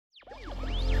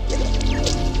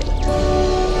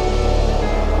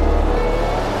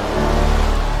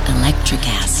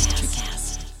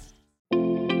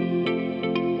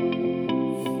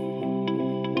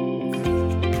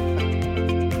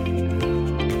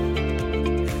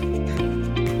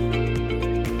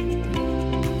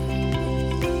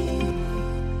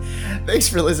Thanks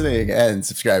for listening and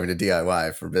subscribing to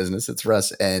DIY for Business. It's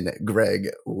Russ and Greg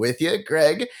with you.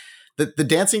 Greg, the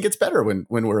dancing gets better when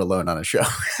we're alone on a show.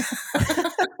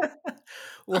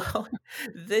 Well,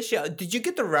 this show. Did you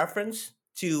get the reference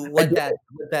to I what did.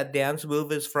 that dance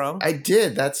move is from? I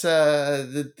did. That's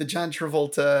the John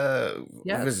Travolta. What is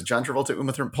Yes, it? John Travolta,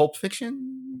 Uma Thurman, Pulp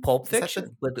Fiction. Pulp Is that the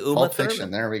Fiction with Uma Pulp Fiction?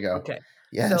 Thurman. There we go. Okay, so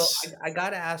Yes. I got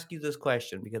to ask you this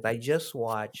question because I just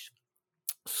watched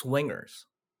Swingers.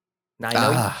 Now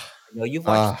I know you've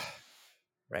watched, Ah,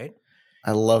 right?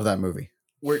 I love that movie.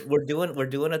 We're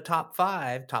doing a top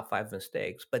five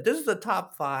mistakes, but this is a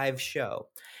top five show,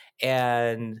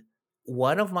 and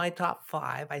one of my top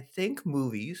five, I think,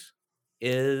 movies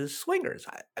is Swingers.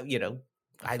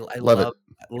 I Love it.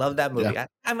 love that Yeah. movie.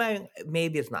 I mean,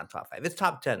 maybe it's not top five. It's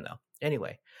top 10 though.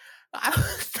 Anyway, I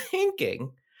was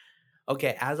thinking,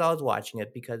 okay, as I was watching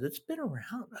it because it's been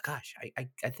around. Gosh,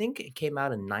 I think it came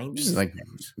out in This is like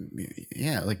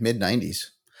mid 90s.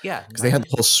 yeah, Because they had the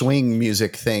whole swing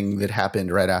music thing that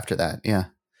happened right after that. Yeah.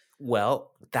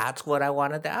 Well, that's what I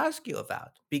wanted to ask you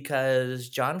about because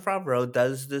John Favreau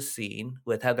does this scene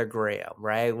with Heather Graham,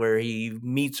 right? Where he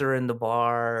meets her in the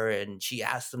bar and she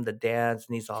asks him to dance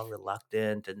and he's all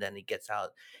reluctant and then he gets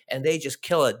out and they just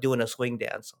kill it doing a swing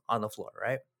dance on the floor,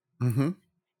 right? Mm-hmm.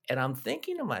 And I'm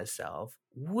thinking to myself,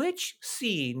 which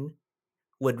scene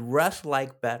would Russ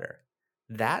like better?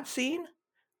 That scene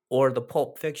or the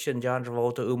Pulp Fiction John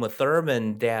Travolta Uma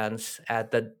Thurman dance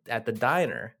at the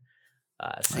diner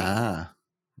scene? Ah,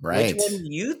 Which right. one do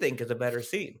you think is a better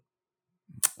scene?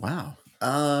 Wow.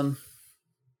 And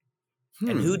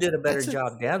who did a better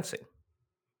job dancing?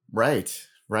 Right.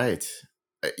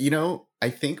 I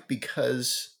think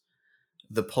because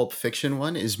the Pulp Fiction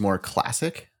one is more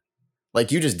classic. Like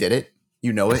you just did it.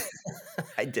 You know it.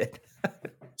 I did.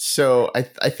 So I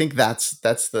think that's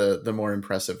the more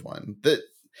impressive one.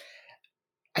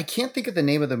 I can't think of the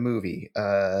name of the movie.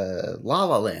 La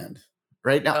La Land.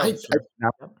 Right now, Oh, sure.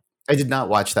 I did not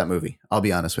watch that movie. I'll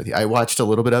be honest with you. I watched a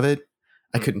little bit of it.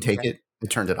 I couldn't take it. I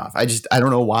turned it off. I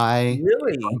don't know why.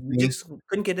 Really? You just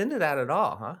couldn't get into that at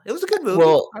all, huh? It was a good movie.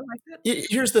 Well, I liked it.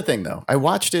 here's the thing, though. I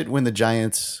watched it when the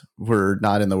Giants were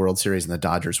not in the World Series and the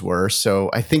Dodgers were.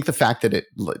 So I think the fact that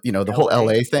the whole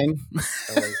LA thing,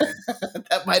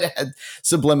 that might have had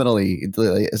subliminally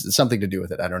something to do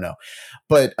with it. I don't know.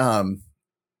 But well,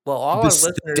 all our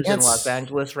listeners in Los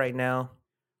Angeles right now,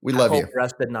 we love you.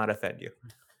 Russ did not offend you.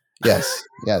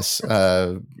 Yes.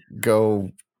 Go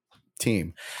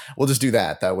team. We'll just do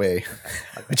that way,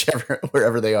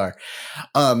 wherever they are.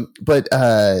 But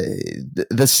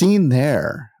the scene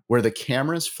there where the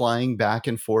camera's flying back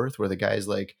and forth, where the guy's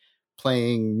like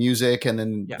playing music, and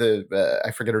then I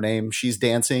forget her name, she's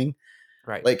dancing,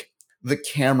 right? Like the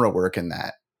camera work in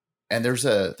that, and there's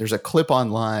a clip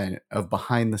online of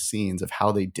behind the scenes of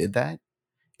how they did that.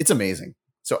 It's amazing.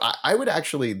 So I would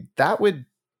actually,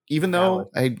 even though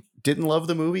I didn't love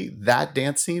the movie, that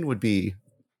dance scene would be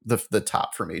the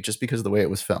top for me, just because of the way it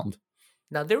was filmed.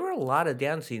 Now there were a lot of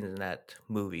dance scenes in that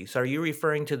movie. So are you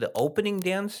referring to the opening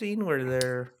dance scene where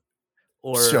they're,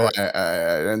 or? So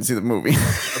I didn't see the movie.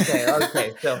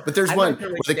 Okay. So, but there's one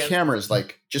where the camera's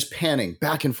like just panning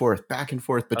back and forth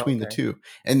between the two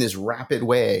in this rapid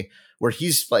way, where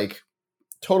he's like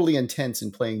totally intense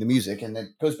in playing the music, and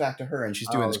then goes back to her, and she's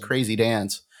doing this crazy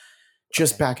dance,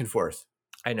 just back and forth.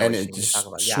 I know, and it just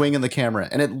swinging the camera,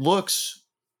 and it looks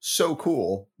so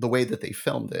cool the way that they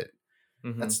filmed it.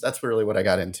 Mm-hmm. That's really what I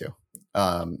got into.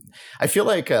 I feel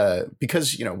like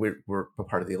because we're a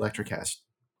part of the Electrocast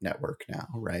network now,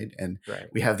 right? And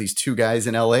we have these two guys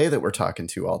in LA that we're talking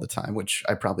to all the time, which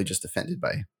I probably just offended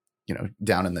by,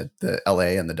 down in the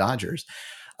LA and the Dodgers.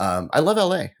 I love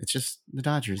LA. It's just the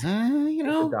Dodgers.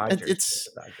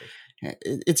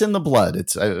 It's in the blood.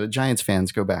 It's Giants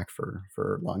fans go back for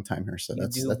a long time here, so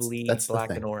that's black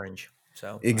and orange.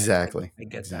 So exactly. I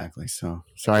get exactly. That. So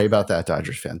sorry about that,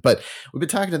 Dodgers fan. But we've been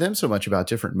talking to them so much about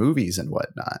different movies and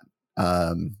whatnot,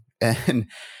 and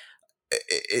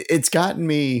it's gotten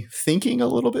me thinking a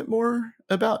little bit more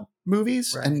about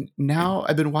movies. Right. And now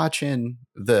I've been watching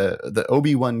the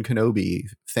Obi-Wan Kenobi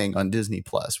thing on Disney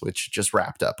Plus, which just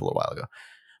wrapped up a little while ago.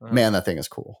 Man, that thing is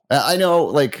cool. I know,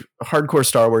 like, hardcore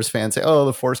Star Wars fans say, "Oh,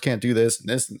 the Force can't do this and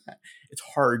this and that." It's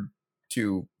hard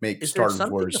to make Star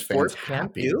Wars fans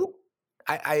happy. Do?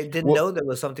 I didn't know there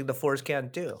was something the Force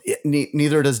can't do.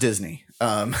 Neither does Disney.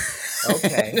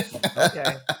 Okay.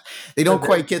 They don't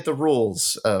quite get the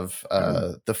rules of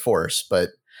the Force, but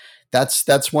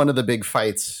that's one of the big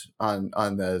fights on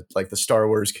the Star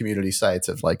Wars community sites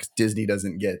of like Disney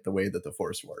doesn't get the way that the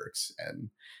Force works, and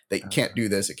they can't do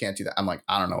this, it can't do that. I'm like,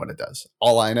 I don't know what it does.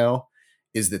 All I know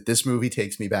is that this movie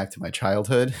takes me back to my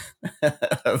childhood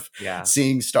of Yeah.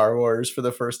 seeing Star Wars for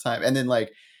the first time, and then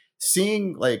like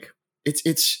seeing like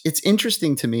it's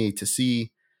interesting to me to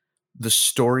see the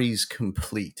stories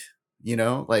complete. You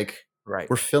know, like Right.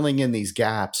 we're filling in these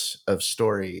gaps of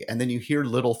story, and then you hear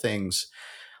little things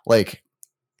like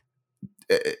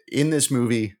in this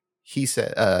movie, he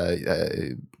said,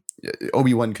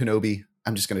 Obi-Wan Kenobi.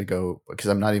 I'm just going to go because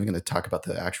I'm not even going to talk about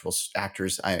the actual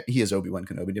actors. He is Obi-Wan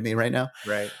Kenobi to me right now.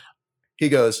 Right. He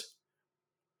goes,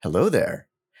 "Hello there."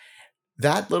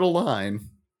 That little line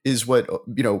is what,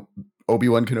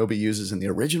 Obi-Wan Kenobi uses in the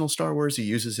original Star Wars. He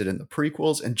uses it in the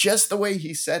prequels. And just the way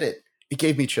he said it, it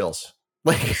gave me chills.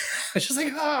 Like, it's just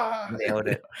like, ah. Nailed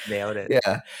it. Nailed it.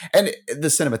 Yeah. And the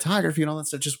cinematography and all that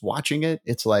stuff, just watching it,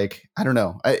 it's like, I don't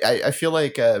know. I feel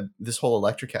like this whole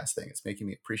Electrocast thing is making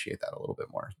me appreciate that a little bit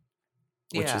more,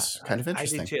 which Yeah, is kind of I do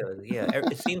interesting. too. Yeah,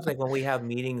 it seems like when we have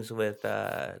meetings with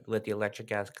the electric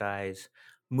gas guys,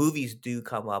 movies do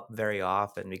come up very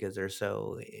often because they're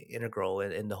so integral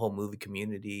in the whole movie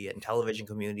community and television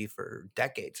community for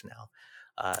decades now.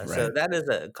 So Right. that is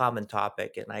a common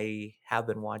topic, and I have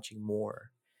been watching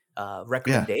more Yeah.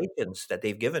 recommendations that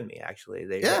they've given me. Actually,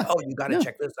 they say, Yeah. "Oh, you got to Yeah.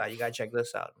 check this out. You got to check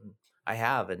this out." And I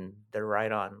have, and they're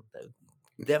right on.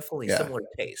 Definitely Yeah. similar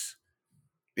tastes.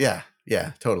 Yeah.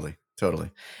 Yeah. Totally.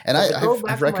 Totally. And But to go I've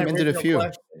back to my recommended a original few.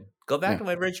 question go back Yeah. to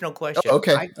my original Oh, question.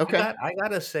 okay. I I Okay. got I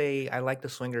gotta say I like The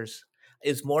Swingers.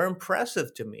 It's more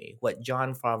impressive to me what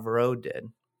Jon Favreau did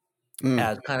Mm.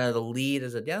 as kind of the lead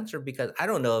as a dancer because I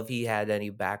don't know if he had any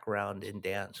background in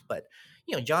dance, but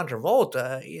John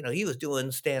Travolta, he was doing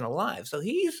Staying Alive, so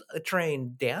he's a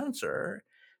trained dancer.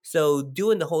 So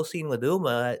doing the whole scene with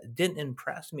Uma didn't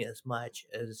impress me as much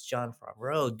as John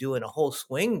Favreau doing a whole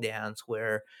swing dance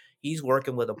where he's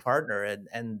working with a partner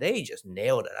and they just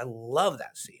nailed it. I love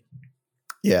that scene.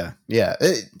 Yeah. Yeah.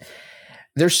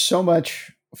 There's so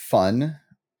much fun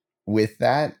with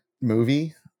that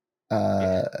movie. Yeah.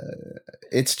 Uh,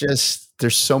 it's just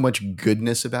there's so much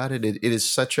goodness about it. It is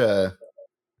such a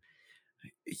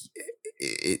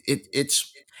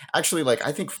it's actually like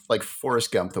I think like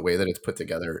Forrest Gump, the way that it's put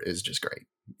together is just great.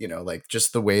 Like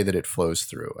just the way that it flows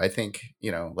through. I think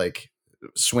like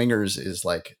Swingers is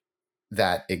like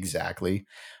that exactly,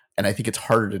 and I think it's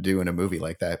harder to do in a movie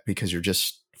like that because you're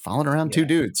just following around two Yeah.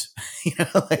 dudes. Yeah.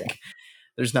 Like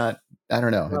there's not. I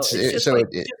don't know. Well, It's so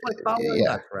it's just like following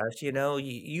yeah. us, Russ.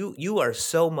 You are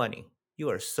so money. You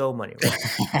are so money,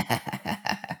 Russ.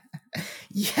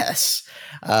 Yes.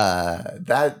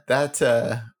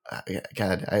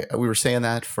 God, we were saying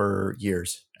that for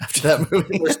years after that I think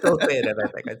we're movie. still saying it.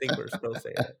 I think we're still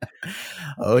saying it.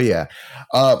 Oh yeah.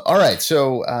 All right.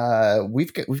 So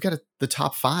we've got the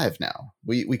top five now.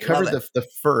 We Love covered it. the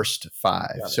first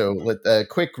five. Love it. So let a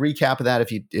quick recap of that.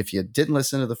 If you didn't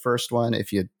listen to the first one,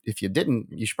 if you didn't,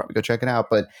 you should probably go check it out.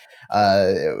 But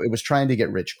it was trying to get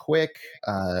rich quick,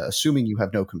 assuming you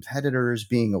have no competitors,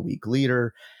 being a weak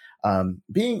leader.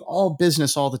 Being all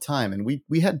business all the time, and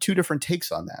we had two different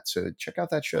takes on that. So check out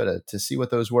that show to see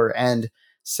what those were. And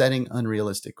setting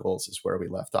unrealistic goals is where we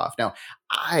left off. Now,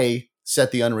 I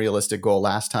set the unrealistic goal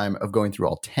last time of going through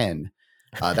all 10.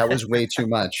 That was way too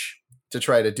much to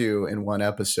try to do in one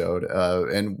episode.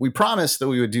 And we promised that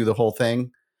we would do the whole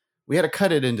thing. We had to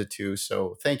cut it into two.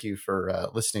 So thank you for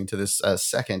listening to this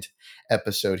second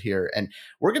episode here. And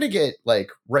we're going to get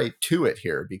like right to it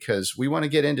here because we want to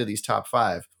get into these top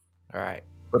five. All right.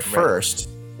 But I'm ready. first,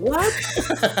 What?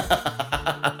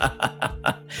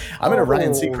 I'm going to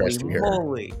Ryan Holy Seacrest you here.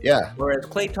 moly. Yeah. Whereas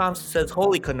Clay Thompson says,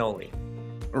 holy cannoli.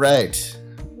 Right.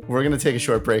 We're going to take a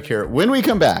short break here. When we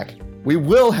come back, we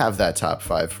will have that top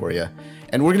five for you.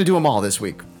 And we're going to do them all this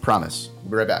week. Promise.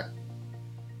 We'll be right back.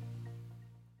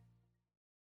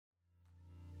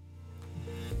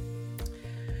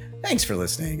 Thanks for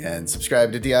listening and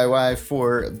subscribe to DIY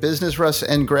for Business. Russ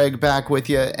and Greg back with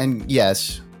you. And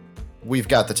yes, we've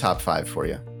got the top five for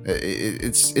you.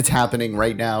 It's happening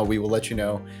right now. We will let you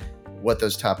know what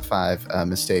those top five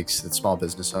mistakes that small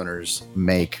business owners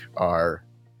make are.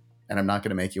 And I'm not going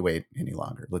to make you wait any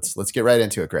longer. Let's get right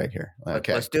into it, Greg, here.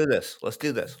 Okay. Let's do this. Let's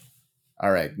do this.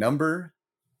 All right. Number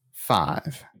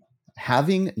 5,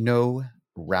 having no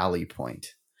rally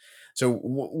point. So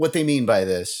what they mean by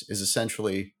this is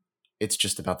essentially it's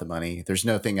just about the money. There's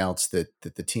nothing else that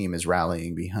the team is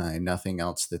rallying behind, nothing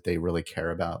else that they really care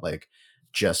about. Like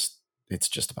it's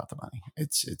just about the money.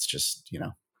 It's just,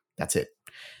 that's it.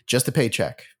 Just a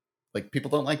paycheck. Like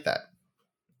people don't like that.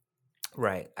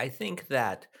 Right. I think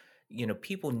that,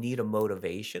 people need a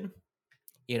motivation,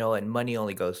 and money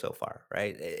only goes so far,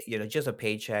 right? Just a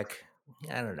paycheck.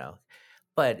 I don't know.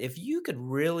 But if you could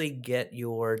really get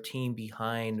your team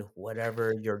behind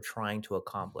whatever you're trying to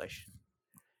accomplish,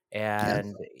 Yeah.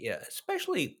 and yeah,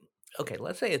 especially okay,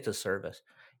 let's say it's a service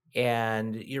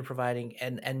and you're providing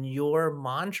and your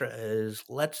mantra is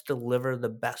let's deliver the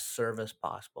best service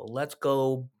possible. Let's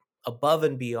go above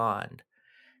and beyond.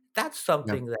 That's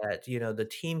Yeah. something that, the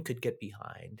team could get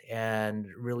behind and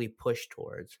really push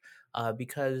towards,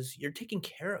 because you're taking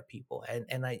care of people, and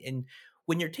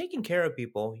when you're taking care of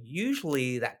people,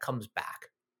 usually that comes back,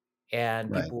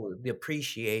 and Right. the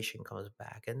appreciation comes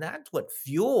back, and that's what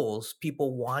fuels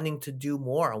people wanting to do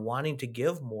more and wanting to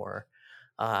give more,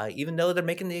 even though they're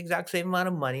making the exact same amount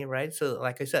of money, right? So,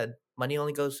 like I said, money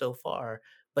only goes so far,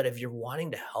 but if you're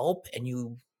wanting to help and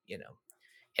you know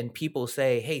and people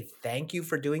say, "Hey, thank you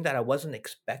for doing that. I wasn't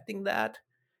expecting that."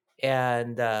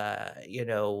 And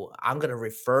I'm going to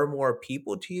refer more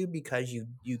people to you because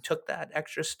you took that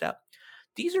extra step.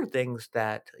 These are things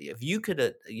that if you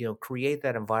could create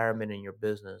that environment in your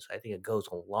business, I think it goes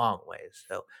a long ways.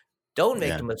 So don't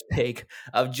make Yeah. the mistake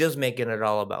of just making it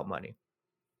all about money.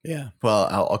 Yeah. Well,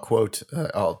 I'll quote.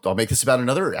 I'll make this about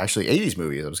another actually '80s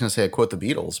movie. I was going to say I quote the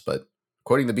Beatles, but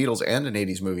quoting the Beatles and an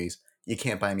 '80s movies, "You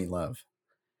Can't Buy Me Love."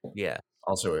 Yeah.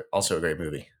 Also a great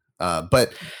movie.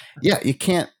 But yeah, you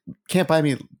can't buy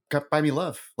me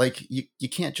love. Like you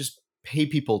can't just pay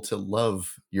people to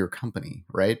love your company,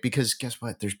 right? Because guess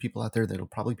what? There's people out there that'll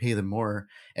probably pay them more,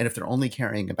 and if they're only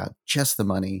caring about just the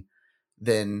money,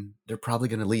 then they're probably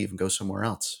going to leave and go somewhere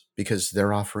else because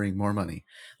they're offering more money.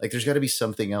 Like there's got to be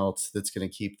something else that's going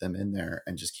to keep them in there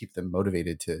and just keep them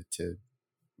motivated to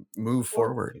move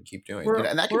Well, forward and keep doing. we're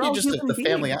And that could we're be all just human the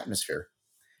family beings. atmosphere.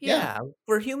 Yeah. Yeah,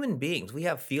 we're human beings. We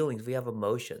have feelings, we have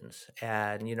emotions,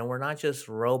 and we're not just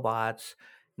robots,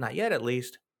 not yet at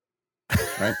least.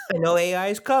 Right. I know AI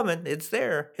is coming. It's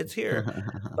there. It's here.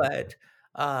 But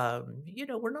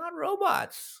we're not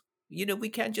robots. We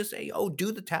can't just say, "Oh,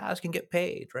 do the task and get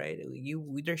paid," right?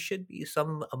 There should be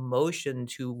some emotion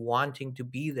to wanting to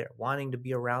be there, wanting to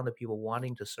be around the people,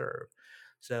 wanting to serve.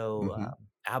 So, Hmm.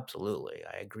 absolutely,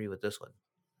 I agree with this one.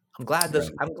 I'm glad this.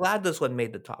 Right. I'm glad this one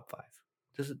made the top five.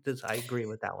 This. I agree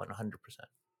with that one 100%.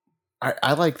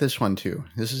 I like this one too.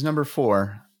 This is number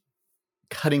 4,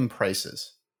 cutting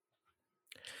prices.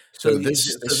 So,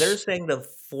 So so they're this saying the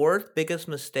fourth biggest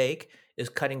mistake is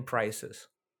cutting prices.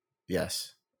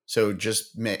 yes. So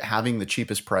just having the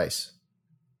cheapest price,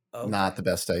 not Okay. the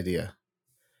best idea.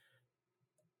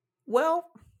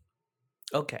 Well,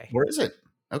 okay. Where is it?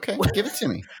 Okay, give it to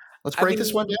me. Let's I break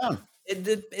this one mean, down.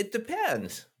 it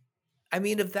depends. I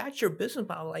mean, if that's your business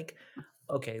model, like,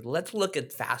 okay, let's look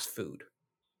at fast food.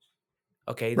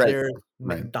 Okay, Right. there's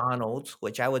Right. McDonald's,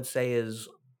 which I would say is,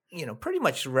 pretty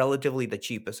much relatively the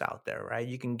cheapest out there, right?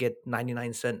 You can get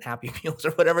 99-cent Happy Meals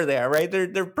or whatever they are, right?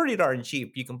 They're pretty darn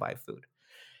cheap. You can buy food.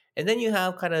 And then you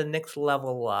have kind of next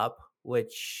level up,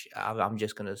 which I'm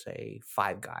just gonna say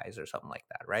Five Guys or something like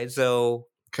that, right? So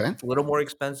Okay. it's a little more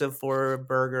expensive for a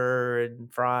burger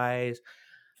and fries.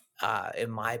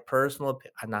 In my personal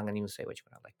opinion, I'm not gonna even say which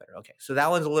one I like better. Okay, so that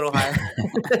one's a little higher.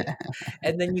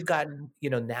 And then you got,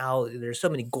 now there's so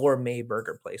many gourmet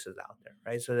burger places out there,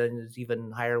 right? So then it's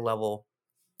even higher level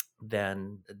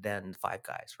than Five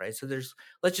Guys, right? So there's,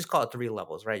 let's just call it three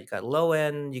levels, right? You got low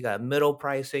end, you got middle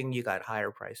pricing, you got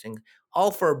higher pricing,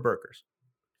 all for burgers.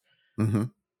 Hmm.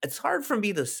 It's hard for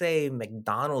me to say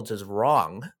McDonald's is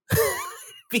wrong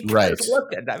because Right.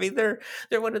 look at, I mean, they're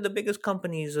one of the biggest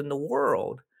companies in the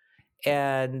world,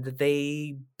 and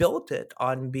they built it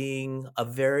on being a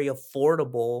very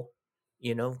affordable,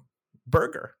 you know,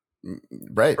 burger,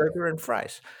 Right. burger and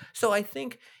fries. So I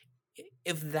think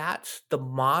if that's the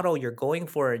model you're going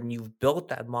for and you've built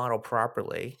that model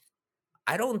properly,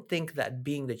 I don't think that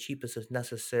being the cheapest is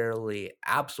necessarily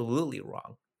absolutely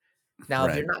wrong. Now,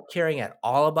 if you're Right. not caring at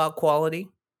all about quality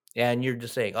and you're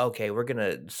just saying, okay, we're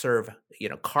gonna serve,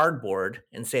 cardboard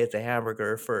and say it's a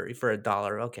hamburger for a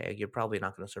dollar, okay, you're probably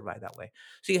not gonna survive that way.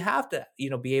 So you have to,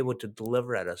 be able to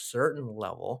deliver at a certain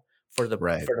level for the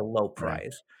Right. low Right.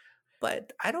 price.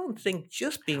 But I don't think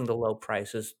just being the low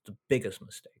price is the biggest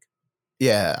mistake.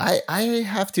 Yeah, I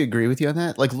have to agree with you on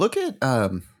that. Like, look at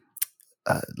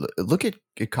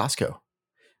Costco.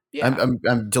 I'm Yeah, I'm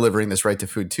I'm delivering this right to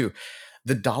food too.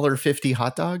 The $1.50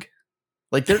 hot dog,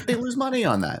 like they lose money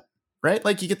on that, right?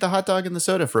 Like you get the hot dog and the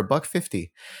soda for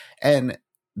 $1.50, and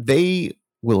they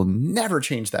will never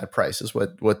change that price. Is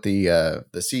what the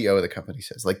CEO of the company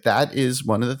says. Like that is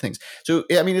one of the things. So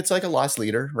I mean, it's like a lost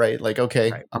leader, right? Like okay,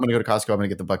 right. I'm going to go to Costco. I'm going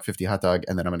to get the $1.50 hot dog,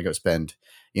 and then I'm going to go spend,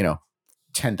 you know,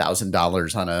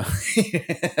 $10,000 on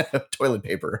a toilet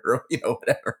paper or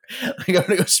whatever. Like, I'm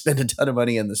gonna go spend a ton of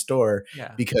money in the store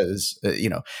Yeah. because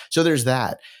So there's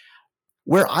that.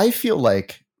 Where I feel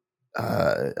like,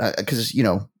 because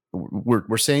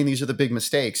we're saying these are the big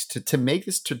mistakes to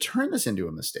turn this into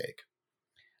a mistake.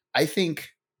 I think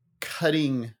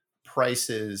cutting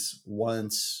prices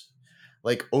once,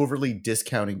 like overly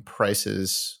discounting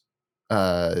prices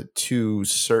to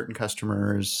certain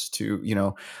customers,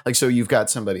 like, so you've got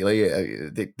somebody like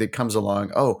that comes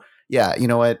along. Oh yeah, you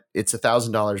know what? It's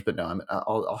 $1,000, but no,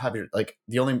 I'll have your, like,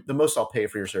 the most I'll pay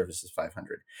for your service is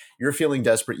 500. You're feeling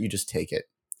desperate, you just take it.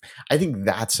 I think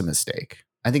that's a mistake.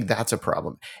 I think that's a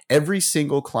problem. Every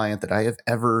single client that I have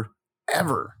ever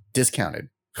discounted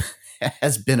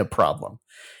has been a problem.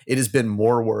 It has been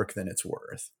more work than it's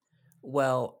worth.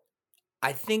 Well,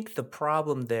 I think the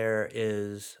problem there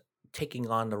is taking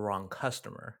on the wrong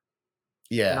customer,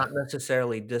 Yeah. not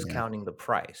necessarily Yeah. discounting the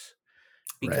price.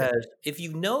 Right. Because if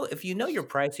you know your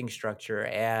pricing structure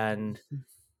and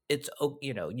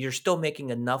you're still making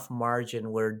enough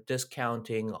margin where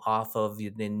discounting off of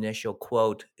the initial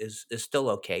quote is still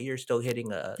okay. You're still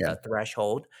hitting Yeah. a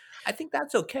threshold. I think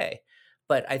that's okay.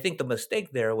 But I think the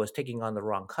mistake there was taking on the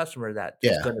wrong customer that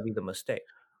is Yeah. going to be the mistake.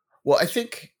 Well, I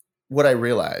think what I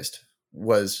realized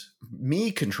was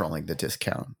me controlling the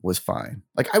discount was fine.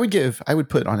 Like, I would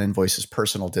put on invoices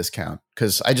personal discount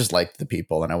because I just liked the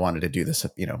people and I wanted to do this,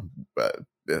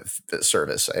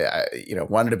 service. I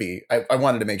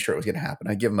wanted to make sure it was going to happen.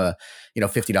 I give them a,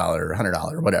 $50 or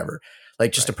 $100 or whatever,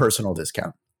 like just a Right. personal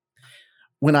discount.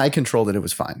 When I controlled it, it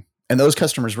was fine. And those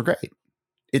customers were great.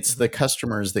 It's the Mhm.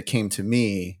 customers that came to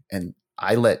me and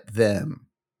I let them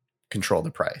control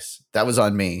the price. That was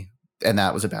on me. And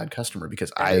that was a bad customer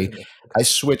because That is I a mistake. I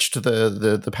switched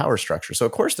the power structure. So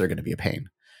of course they're going to be a pain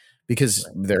because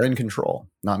Right. they're in control,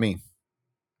 not me.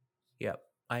 Yep.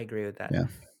 I agree with that. Yeah.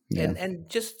 Yeah. And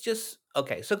just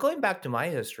okay, so going back to my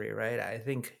history, right? I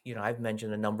think, I've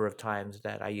mentioned a number of times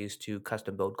that I used to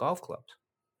custom build golf clubs.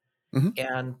 Hmm.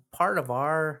 And part of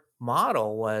our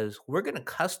model was we're going to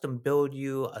custom build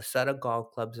you a set of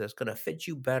golf clubs that's going to fit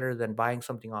you better than buying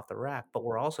something off the rack, but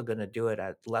we're also going to do it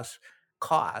at less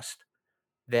cost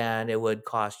than it would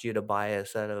cost you to buy a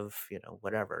set of,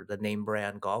 whatever, the name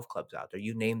brand golf clubs out there.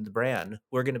 You name the brand,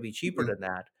 we're going to be cheaper Hmm. than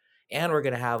that. And we're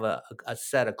going to have a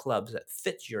set of clubs that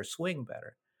fits your swing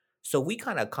better. So we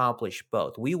kind of accomplished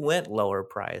both. We went lower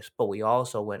price, but we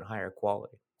also went higher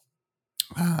quality.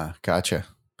 Ah, gotcha.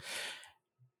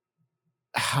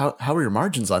 How are your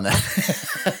margins on that?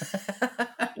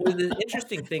 Well, the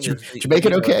interesting thing did, you, is did you make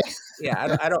it okay?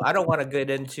 yeah, I don't wanna get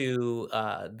into,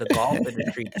 the golf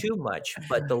industry too much,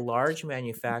 but the large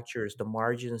manufacturers, the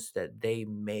margins that they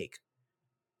make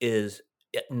is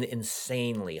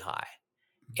insanely high,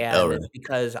 Oh, and it's really?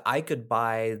 because I could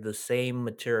buy the same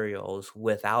materials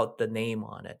without the name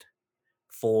on it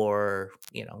for,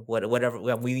 whatever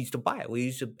when we used to buy it. We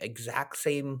used to exact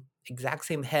same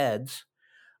heads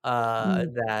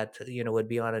Mm. that would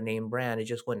be on a name brand. It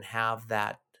just wouldn't have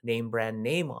that name brand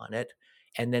name on it,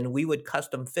 and then we would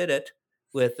custom fit it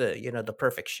with the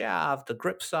perfect shaft, the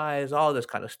grip size, all this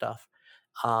kind of stuff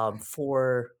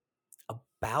for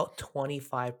about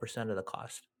 25% of the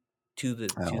cost to the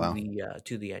Oh, to wow. the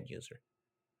to the end user.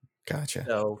 Gotcha.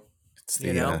 So It's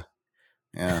you the, know,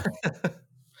 yeah.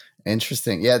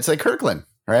 Interesting. Yeah, it's like Kirkland,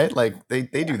 right? Like they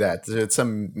do yeah, that. It's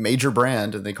some major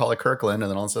brand and they call it Kirkland, and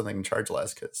then all of a sudden they can charge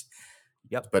less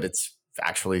yep, but it's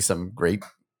actually some great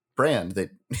brand that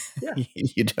yeah,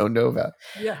 you don't know about.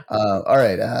 yeah. All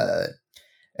right.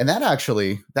 And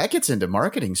that gets into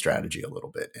marketing strategy a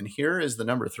little bit. And here is the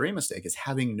number 3 mistake is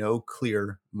having no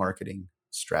clear marketing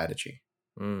strategy.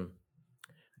 Mm,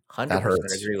 That 100%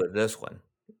 hurts. agree with this one.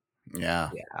 Yeah.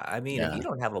 Yeah, I mean, if Yeah. you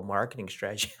don't have a marketing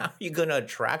strategy, how are you going to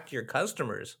attract your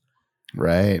customers?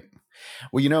 Right.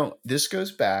 Well, this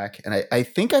goes back, and I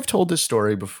think I've told this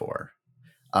story before.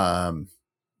 Um,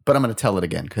 but I'm going to tell it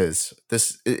again because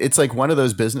it's like one of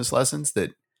those business lessons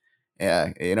that,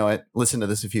 yeah, you know what? Listen to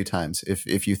this a few times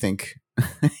if you think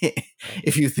Right?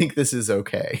 if you think this is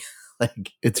okay,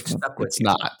 like It stuck with it's you.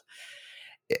 not.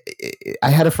 I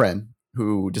had a friend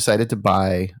who decided to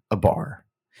buy a bar.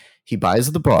 He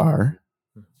buys the bar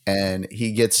Mm. and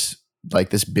he gets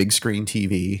like this big screen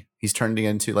TV. He's turned it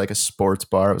into like a sports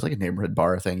bar. It was like a neighborhood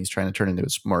bar thing. He's trying to turn it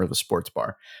into more of a sports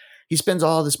bar. He spends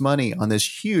all this money on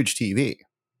this huge TV,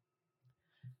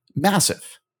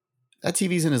 massive. That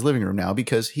TV's in his living room now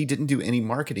because he didn't do any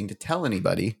marketing to tell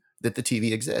anybody that the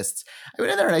TV exists. I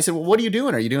went in there and I said, "Well, what are you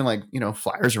doing? Are you doing like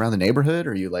flyers around the neighborhood?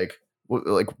 Are you like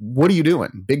what are you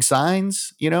doing? Big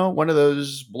signs? One of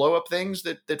those blow up things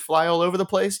that fly all over the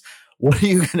place? what are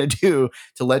you going to do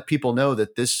to let people know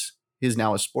that this is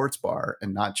now a sports bar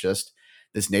and not just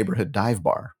this neighborhood dive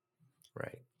bar?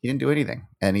 Right. He didn't do anything,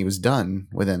 and he was done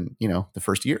within the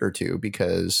first year or two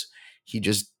because he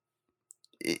just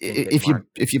Didn't get if you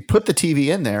marketing. if you put the TV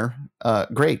in there,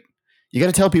 great. You got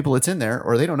to tell people it's in there,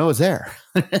 or they don't know it's there.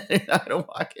 I don't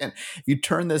walk in. You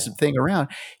turn this Yeah. thing around.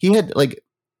 He had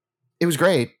it was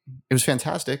great. It was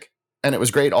fantastic, and it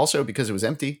was great also because it was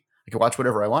empty. I could watch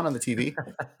whatever I want on the TV.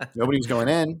 Nobody was going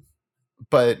in,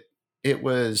 but it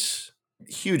was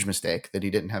a huge mistake that he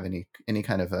didn't have any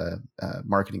kind of a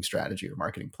marketing strategy or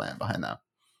marketing plan behind that.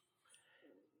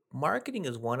 Marketing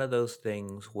is one of those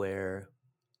things where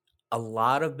a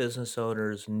lot of business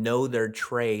owners know their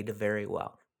trade very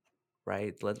well,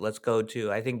 right? Let's go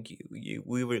to, I think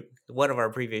we were, one of our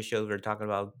previous shows, we were talking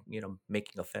about,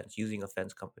 making a fence, using a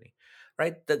fence company,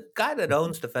 right? The guy that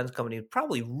owns the fence company is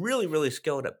probably really, really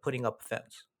skilled at putting up a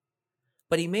fence,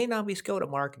 but he may not be skilled at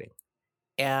marketing.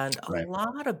 And a Right,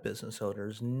 lot of business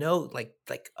owners know,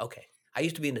 okay, I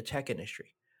used to be in the tech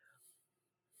industry.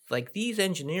 Like these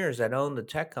engineers that own the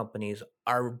tech companies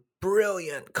are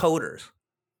brilliant coders,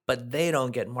 but they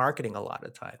don't get marketing a lot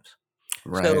of times.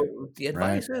 right, So the right,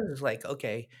 advice is like,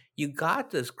 okay, you got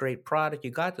this great product,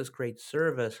 you got this great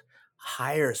service,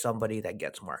 hire somebody that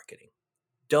gets marketing.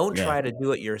 Don't yeah, try to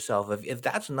do it yourself. If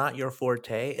that's not your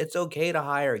forte, it's okay to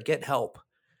hire, get help.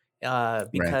 right,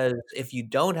 Because if you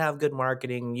don't have good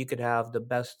marketing, you could have the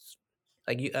best.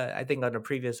 Like you, I think on a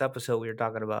previous episode we were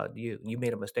talking about you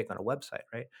made a mistake on a website,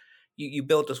 right? You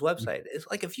built this website. It's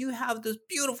like if you have this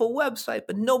beautiful website,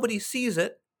 but nobody sees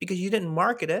it because you didn't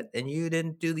market it and you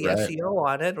didn't do the right, SEO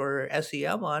on it or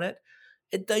SEM on it,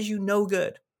 it does you no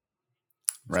good.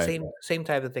 right, Same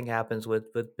type of thing happens with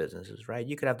businesses, right?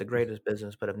 You could have the greatest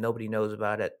business, but if nobody knows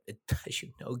about it, it does you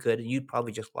no good, and you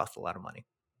probably just lost a lot of money.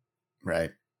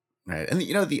 right. Right. And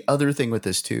the other thing with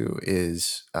this too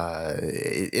is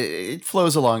it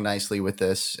flows along nicely with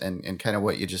this and kind of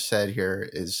what you just said here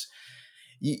is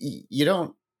you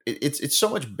don't it's so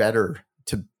much better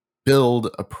to build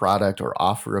a product or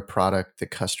offer a product that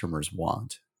customers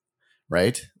want,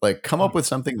 right? Like come up with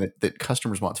something that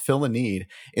customers want, fill a need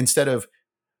instead of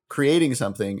creating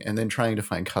something and then trying to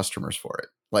find customers for it.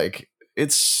 Like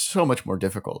it's so much more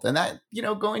difficult. And that,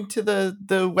 going to the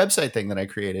website thing that I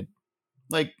created,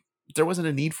 like there wasn't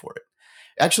a need for it.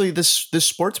 Actually, this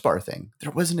sports bar thing,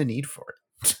 there wasn't a need for it.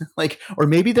 Like, or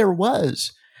maybe there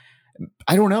was.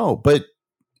 I don't know, but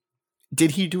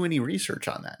did he do any research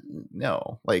on that?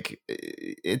 No. Like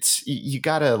it's you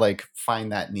gotta like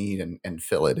find that need and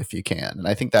fill it if you can. And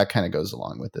I think that kind of goes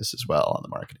along with this as well on the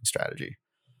marketing strategy.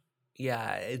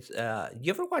 Yeah, it's you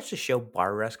ever watch the show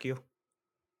Bar Rescue?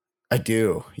 I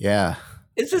do. Yeah.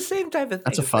 It's the same type of That's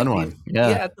thing. a It's like fun these, one. Yeah.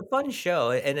 yeah, it's a fun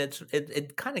show, and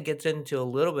it kind of gets into a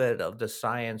little bit of the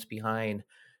science behind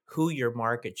who your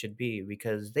market should be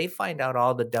because they find out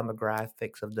all the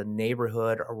demographics of the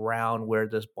neighborhood around where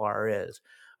this bar is.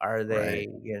 Are Right. they,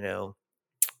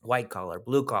 white collar,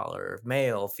 blue collar,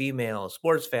 male, female,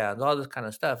 sports fans, all this kind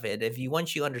of stuff. And if you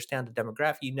once you understand the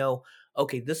demographic,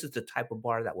 okay, this is the type of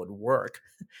bar that would work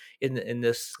in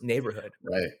this neighborhood.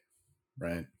 Right.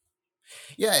 Right.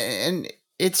 Yeah, and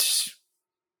it's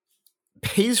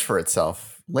pays for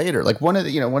itself later. Like one of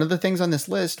the things on this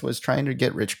list was trying to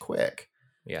get rich quick.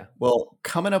 Yeah. Well,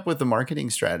 coming up with the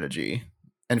marketing strategy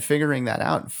and figuring that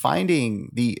out, finding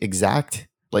the exact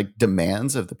like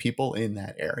demands of the people in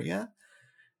that area,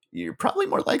 you're probably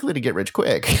more likely to get rich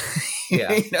quick.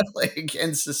 Yeah. Like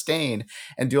and sustain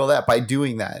and do all that by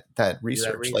doing that Do that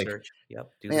research. Like, research.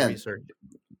 Yep. Do the man, research.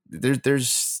 there's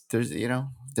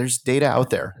data out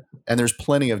there, and there's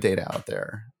plenty of data out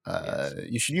there. Yes.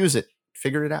 You should use it,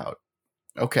 figure it out.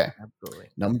 Okay, Absolutely.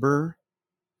 number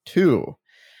two,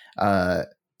 uh,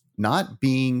 not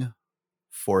being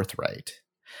forthright.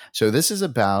 So this is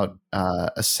about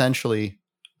essentially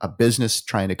a business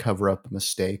trying to cover up a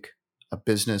mistake, a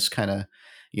business kind of,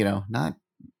 not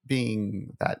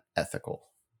being that ethical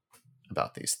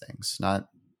about these things. Not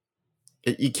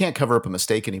you can't cover up a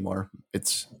mistake anymore.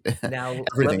 It's Now, let me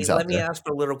everything's out let me there. ask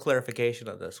for a little clarification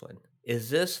on this one. Is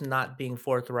this not being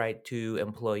forthright to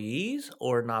employees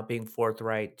or not being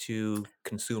forthright to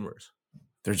consumers?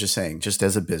 They're just saying, just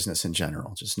as a business in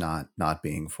general, just not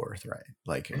being forthright.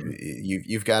 Like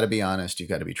you've got to be honest, you've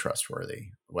got to be trustworthy,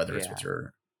 whether it's with Yeah.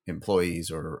 your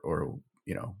employees or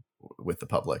with the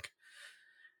public.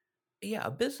 Yeah,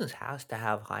 a business has to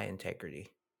have high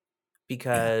integrity Yeah,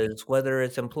 because whether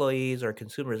it's employees or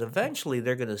consumers, eventually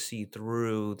they're going to see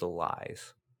through the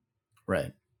lies.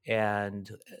 right. And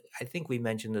I think we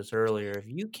mentioned this earlier. If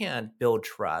you can't build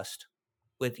trust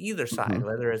with either side, Hmm.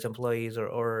 whether it's employees or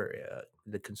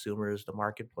the consumers, the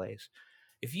marketplace.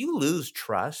 If you lose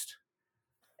trust,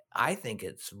 I think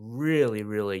it's really,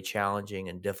 really challenging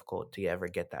and difficult to ever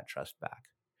get that trust back.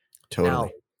 Now,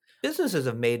 Totally. businesses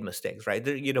have made mistakes, right?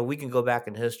 We can go back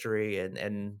in history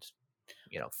and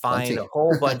find a Plenty.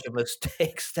 whole bunch of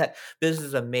mistakes that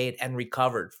businesses have made and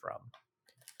recovered from.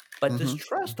 But this Hmm.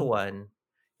 trust one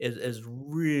is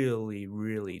really,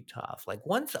 really tough. Like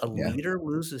once a Yeah. leader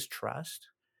loses trust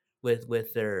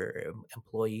with their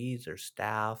employees, their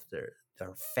staff, their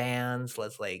fans,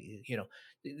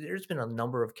 there's been a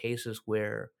number of cases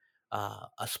where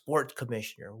a sports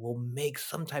commissioner will make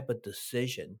some type of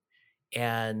decision,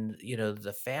 and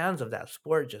the fans of that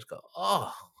sport just go,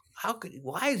 "Oh,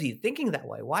 why is he thinking that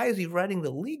way? Why is he running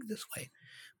the league this way?"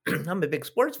 I'm a big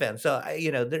sports fan, so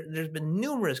there's been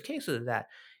numerous cases of that,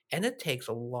 and it takes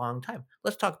a long time.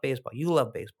 Let's talk baseball. You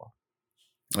love baseball,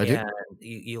 I do. and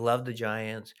you love the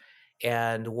Giants,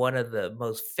 and one of the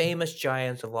most famous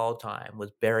Giants of all time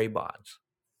was Barry Bonds.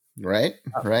 Right.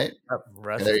 Up, Right.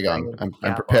 Russ There and you go. Greg I'm, and I'm, I'm cap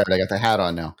on. prepared. I got the hat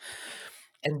on now.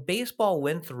 And baseball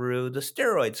went through the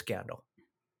steroid scandal.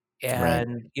 Right.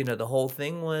 And, the whole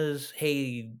thing was,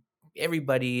 hey,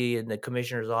 everybody in the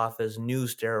commissioner's office knew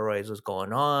steroids was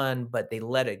going on, but they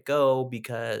let it go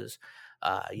because,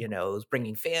 it was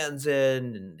bringing fans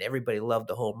in and everybody loved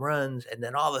the home runs. And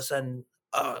then all of a sudden,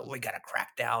 oh, we got to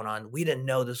crack down on, we didn't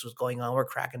know this was going on. We're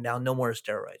cracking down. No more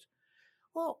steroids.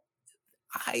 Well,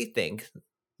 I think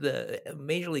the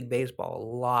Major League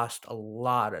Baseball lost a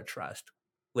lot of trust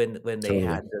when they Totally.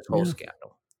 had this whole Yeah.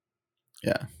 scandal.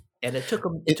 Yeah. And it took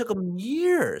them it It took them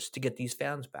years to get these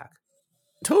fans back,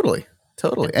 totally.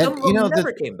 Totally. and some And of them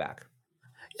never came back.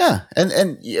 yeah,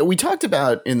 and yeah, we talked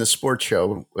about in the sports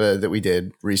show that we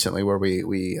did recently, where we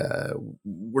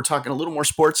we're talking a little more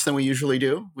sports than we usually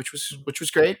do, which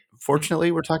was great. Mhm.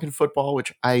 Fortunately, we're talking football,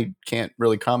 which I can't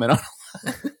really comment on.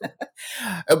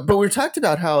 But we talked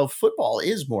about how football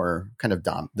is more kind of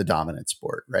the dominant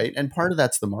sport, right? And part of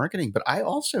that's the marketing, but I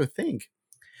also think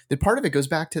that part of it goes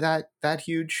back to that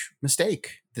huge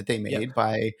mistake that they Yep, made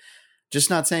by just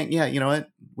not saying, yeah, you know what,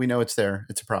 we know it's there,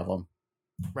 it's a problem,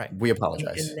 right. we And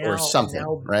apologize or something,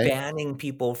 now right? banning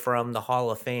people from the Hall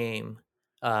of Fame,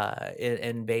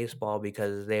 in baseball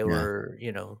because they Yeah. were,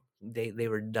 they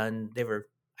were done they were,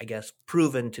 I guess,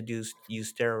 proven to use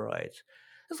steroids.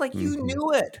 It's like, you Hmm.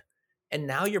 knew it, and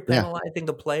now you're Yeah. penalizing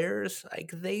the players.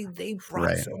 Like, they brought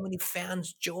Right. so many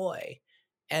fans joy,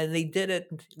 and they did it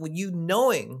with you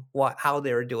knowing how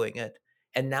they were doing it,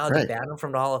 and now to Right. ban them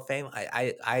from the Hall of Fame,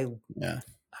 Yeah.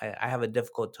 I have a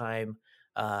difficult time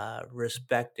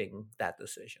respecting that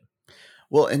decision.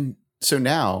 Well, and so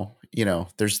now,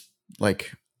 there's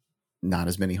like not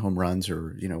as many home runs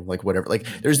or, like whatever. Like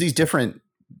Mhm. there's these different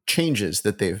changes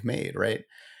that they've made, right?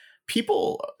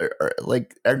 People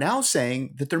are now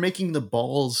saying that they're making the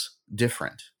balls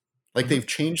different. Like Mhm. they've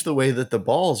changed the way that the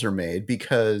balls are made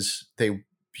because they,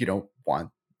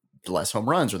 want less home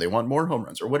runs or they want more home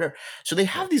runs or whatever. So they Right.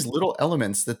 have these little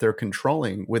elements that they're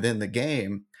controlling within the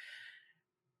game.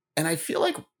 And I feel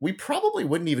like we probably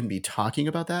wouldn't even be talking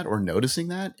about that or noticing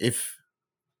that if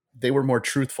they were more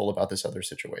truthful about this other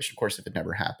situation. Of course, if it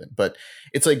never happened. But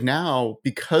it's like now,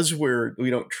 because we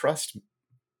don't trust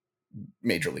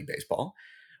Major League Baseball,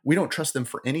 we don't trust them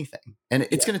for anything. And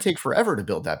it's Yeah. going to take forever to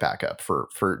build that back up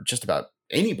for just about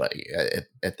anybody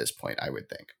at this point, I would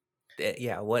think.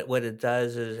 Yeah, what it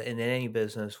does is, in any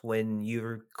business, when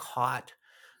you're caught,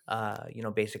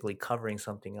 basically covering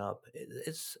something up,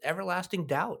 it's everlasting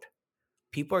doubt.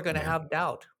 People are going to Yeah. have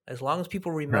doubt. As long as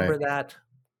people Right. remember that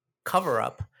cover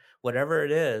up, whatever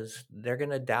it is, they're going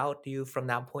to doubt you from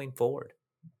that point forward.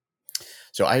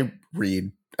 So I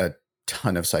read a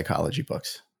ton of psychology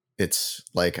books. It's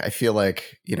like I feel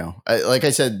like, like I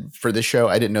said, for this show,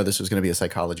 I didn't know this was going to be a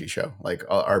psychology show, like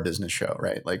our business show,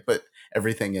 right? Like, but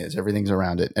everything's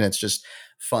around it, and it's just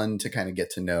fun to kind of get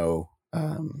to know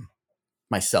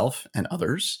myself and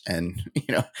others, and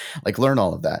like learn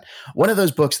all of that. One of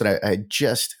those books that I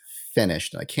just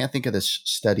finished, and I can't think of this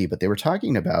study, but they were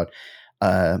talking about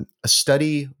a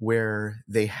study where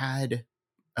they had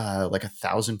like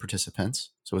 1,000 participants.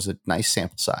 So it was a nice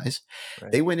sample size.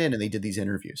 Right. They went in and they did these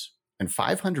interviews, and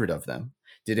 500 of them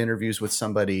did interviews with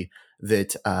somebody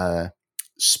that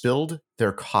spilled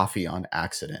their coffee on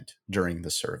accident during the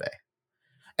survey.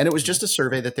 And it was Mhm. just a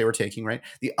survey that they were taking, right?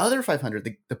 The other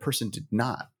 500, the person did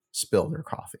not spill their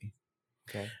coffee.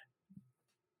 Okay.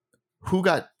 Who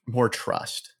got more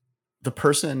trust? The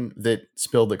person that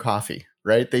spilled the coffee,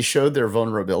 right? They showed their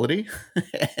vulnerability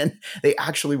and they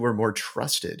actually were more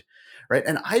trusted, right?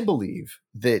 And I believe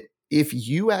that if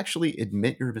you actually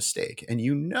admit your mistake and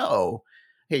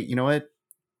hey, you know what?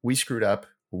 We screwed up.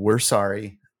 we're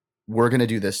sorry. We're going to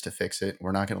do this to fix it.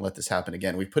 We're not going to let this happen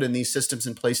again. We've put in these systems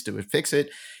in place to fix it.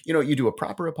 You do a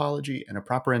proper apology and a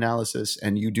proper analysis,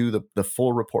 and you do the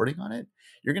full reporting on it.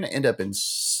 You're going to end up in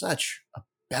such a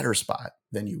better spot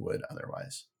than you would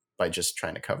otherwise by just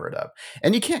trying to cover it up.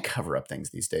 And you can't cover up things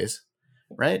these days,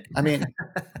 right? I mean,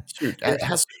 shoot,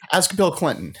 ask Bill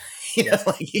Clinton.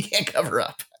 You can't cover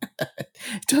up.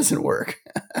 It doesn't work.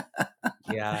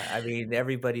 Yeah, I mean,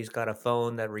 everybody's got a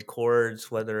phone that records,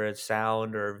 whether it's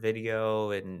sound or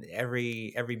video, and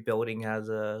every building has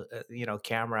a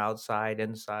camera outside,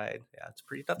 inside. Yeah, it's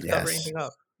pretty tough to cover Yes. anything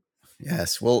up.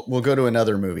 Yes. We'll go to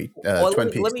another movie, Well, Twin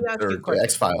let Peaks me ask you or a question.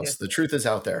 X-Files. The truth is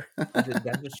out there.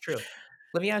 That is true.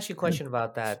 Let me ask you a question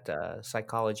about that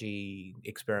psychology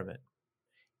experiment.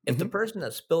 If the Mhm. person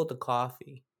that spilled the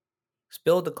coffee,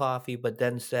 but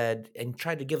then said and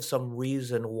tried to give some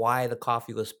reason why the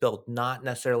coffee was spilled, not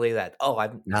necessarily that, oh, I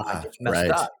Ah, just messed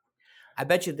right. up. I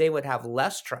bet you they would have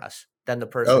less trust than the Oh,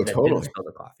 person that didn't totally. spill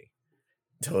the coffee.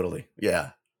 Totally.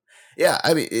 Yeah. Yeah.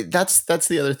 I mean, that's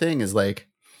the other thing is like,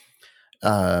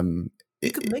 um,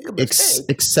 You could make a mistake. Just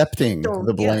accepting don't,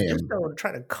 the yeah, just blame. don't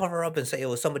try to cover up and say it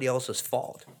was somebody else's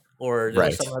fault or there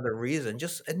was Right. some other reason.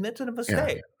 Just admit to the Yeah.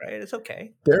 mistake, right? It's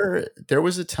okay. There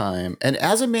was a time, and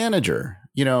as a manager,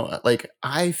 like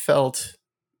I felt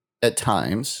at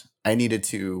times I needed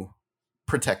to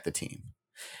protect the team.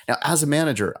 Now, as a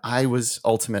manager, I was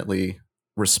ultimately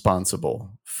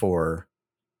responsible for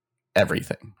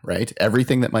everything, right?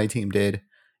 Everything that my team did,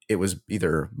 it was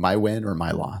either my win or my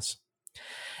loss.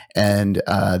 And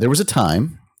there was a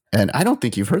time, and I don't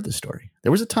think you've heard this story.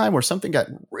 There was a time where something got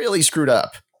really screwed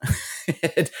up.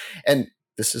 and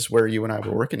this is where you and I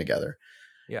were working together.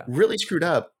 Yeah. Really screwed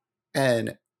up.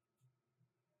 And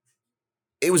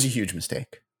it was a huge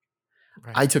mistake.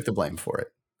 Right. I took the blame for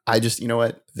it. I just, you know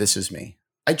what? This is me.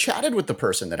 I chatted with the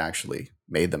person that actually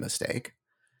made the mistake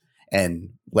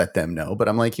and let them know. But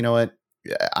I'm like, you know what?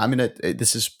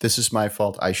 This is my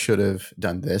fault. I should have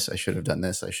done this. I should have done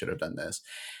this. I should have done this.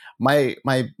 My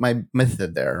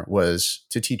method there was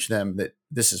to teach them that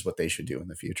this is what they should do in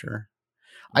the future.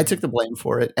 I took Mhm. the blame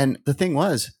for it. And the thing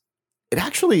was, it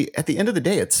actually, at the end of the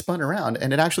day, it spun around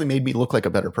and it actually made me look like a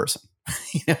better person.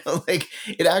 Like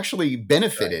it actually Right.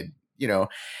 benefited,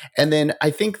 and then I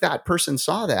think that person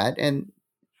saw that and,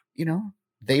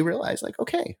 they realized like,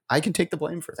 okay, I can take the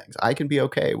blame for things. I can be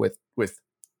okay with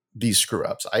these screw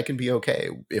ups. I can be okay.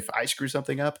 If I screw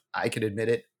something up, I can admit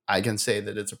it. I can say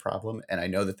that it's a problem and I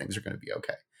know that things are going to be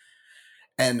okay.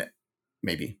 And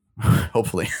maybe,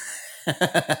 hopefully.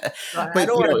 I But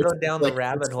don't want to go it's down the like, it's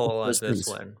rabbit hole on those this things.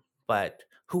 one, but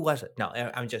who was it? No,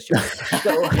 I'm just joking.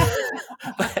 So,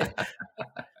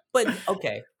 but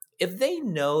okay, if they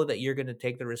know that you're going to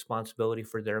take the responsibility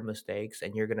for their mistakes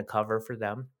and you're going to cover for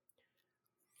them,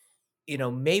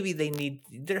 maybe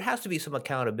there has to be some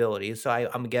accountability. So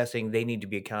I'm guessing they need to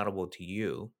be accountable to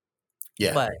you.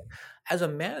 Yeah. But as a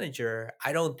manager,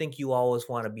 I don't think you always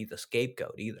want to be the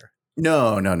scapegoat either.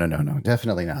 No, no, no, no, no,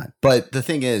 definitely not. But the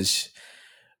thing is,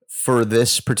 for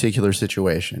this particular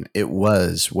situation, it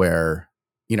was where,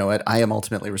 you know what, I am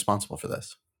ultimately responsible for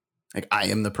this. Like I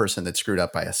am the person that screwed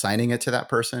up by assigning it to that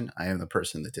person. I am the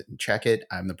person that didn't check it.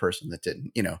 I'm the person that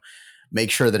didn't,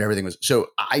 make sure that everything was. So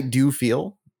I do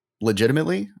feel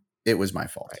legitimately it was my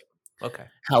fault. Right. Okay.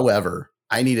 However,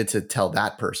 I needed to tell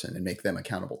that person and make them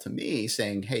accountable to me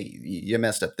saying, hey, you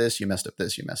messed up this, you messed up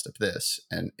this, you messed up this.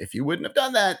 And if you wouldn't have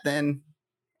done that, then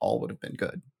all would have been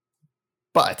good.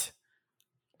 But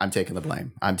I'm taking the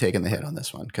blame. I'm taking the hit on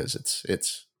this one because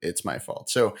it's my fault.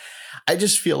 So I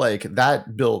just feel like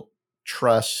that built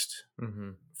trust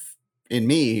Hmm. in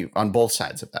me on both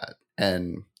sides of that.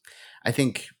 And I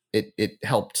think it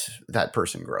helped that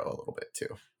person grow a little bit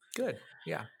too. Good.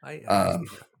 Yeah. I can Um,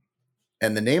 see that.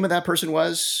 and the name of that person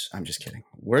was, I'm just kidding.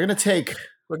 We're going to take,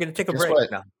 We're going to take a guess break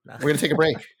what? now. No. We're going to take a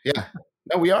break. Yeah.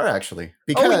 No, we are actually, Oh,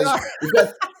 we because are.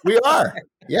 we are.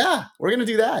 Yeah. We're going to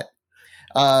do that.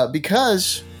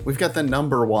 Because we've got the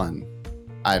number one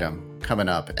item coming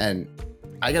up and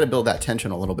I got to build that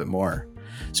tension a little bit more.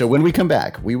 So when we come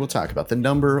back, we will talk about the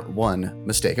number one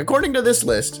mistake. According to this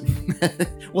list,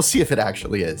 we'll see if it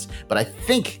actually is, but I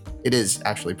think it is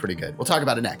actually pretty good. We'll talk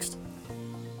about it next.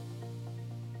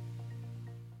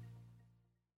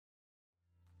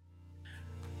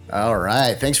 All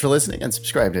right. Thanks for listening and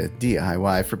subscribe to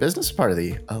DIY for Business, part of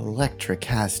the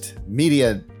Electricast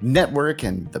Media Network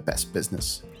and the Best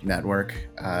Business Network.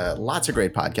 Lots of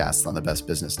great podcasts on the Best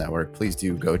Business Network. Please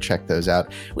do go check those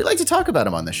out. We like to talk about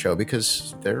them on the show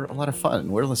because they're a lot of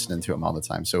fun. We're listening to them all the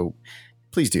time. So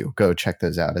please do go check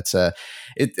those out. It's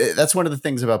that's one of the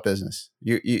things about business.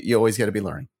 You always got to be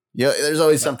learning. Yeah, there's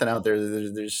always But something out there.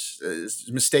 There's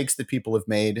mistakes that people have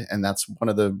made, and that's one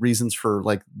of the reasons for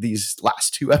like these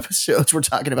last two episodes. We're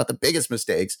talking about the biggest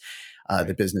mistakes that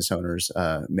right. business owners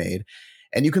made,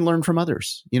 and you can learn from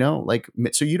others. Like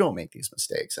so you don't make these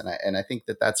mistakes. And I think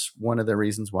that that's one of the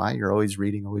reasons why you're always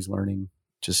reading, always learning,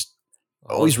 just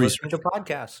Always always listening to researching,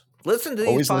 podcasts. Listen to these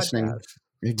always listening. podcasts.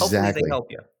 Hopefully they Exactly.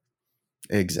 help you.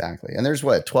 Exactly. And there's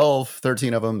what, 12,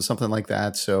 13 of them, something like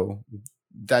that. So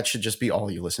that should just be all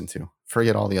you listen to.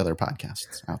 Forget all the other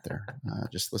podcasts out there.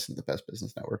 Just listen to the Best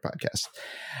Business Network podcast.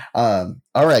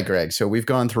 All right, Greg. So we've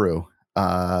gone through.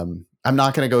 I'm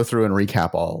not going to go through and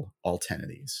recap all 10 of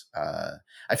these.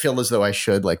 I feel as though I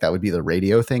should, like that would be the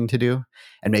radio thing to do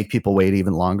and make people wait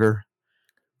even longer.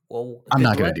 Well, I'm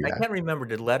not going to do I that. can't remember.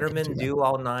 Did I can't do Letterman that. do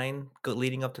all 9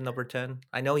 leading up to number 10?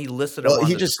 I know he listed them Well, on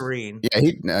he the just, screen.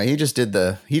 yeah, he just did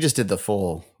the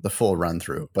full run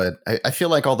through. But I feel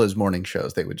like all those morning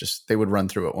shows, they would run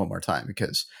through it one more time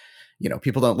because,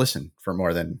 people don't listen for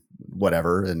more than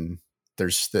whatever. And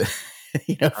there's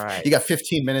All right. you got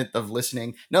 15 minutes of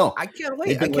listening. No, I can't wait.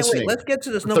 they've I been can't wait. listening Let's get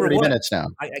to this for number 30 1. minutes now.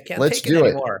 I can't Let's take it do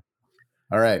it. anymore.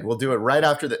 All right. We'll do it right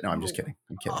after that. No, I'm just Number kidding.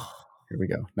 I'm kidding. Oh, Here we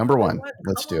go. Number number 1. 1.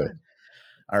 Let's Come do it. on.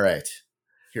 All right.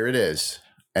 Here it is.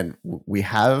 And we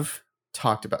have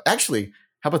talked about, actually,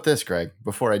 how about this, Greg,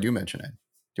 before I do mention it? Do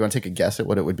you want to take a guess at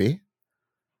what it would be?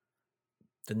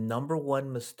 The number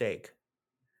 1 mistake.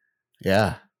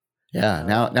 Yeah. Yeah.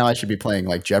 Now I should be playing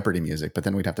like Jeopardy music, but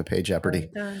then we'd have to pay Jeopardy.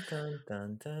 Dun, dun,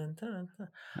 dun, dun, dun, dun.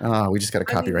 Oh, we just got a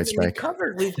I mean, copyright strike.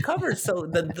 we've covered. So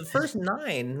the first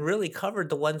 9 really covered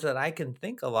the ones that I can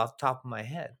think of off the top of my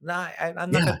head. No, I'm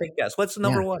not Yeah. going to take a guess. What's the Yeah.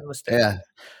 number 1 mistake? Yeah.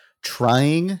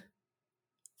 Trying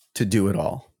to do it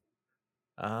all.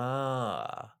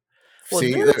 Ah, well,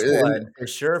 See, there's one for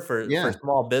sure for yeah.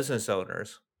 small business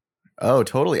owners. Oh,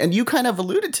 totally. And you kind of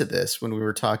alluded to this when we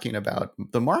were talking about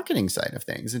the marketing side of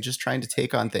things and just trying to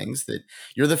take on things that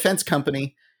you're the fence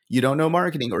company, you don't know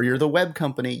marketing, or you're the web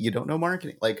company, you don't know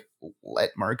marketing. Like, let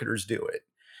marketers do it.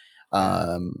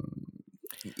 Yeah.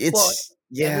 Well,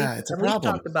 It's a we've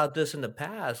problem. talked about this in the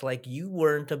past. Like you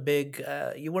weren't big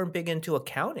into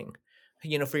accounting,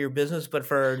 for your business, but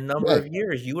for a number Right. of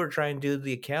years you were trying to do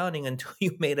the accounting until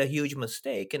you made a huge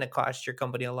mistake and it cost your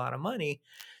company a lot of money.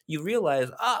 You realize,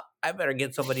 I better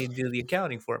get somebody to do the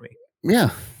accounting for me. Yeah.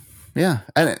 Yeah.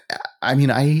 And I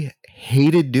mean, I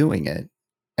hated doing it.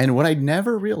 And what I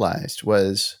never realized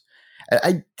was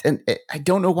I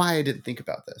don't know why I didn't think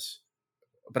about this,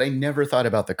 but I never thought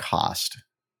about the cost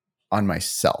on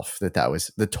myself that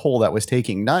was the toll that was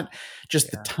taking, not just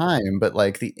the Yeah. time, but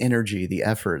like the energy, the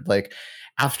effort. Like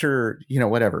after,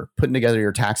 whatever, putting together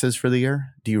your taxes for the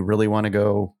year, do you really want to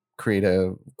go create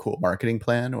a cool marketing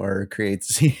plan or create,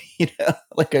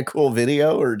 like a cool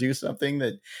video or do something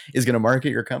that is going to market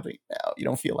your company? No, you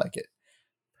don't feel like it.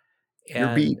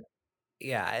 You're beat. And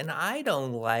yeah, and I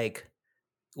don't like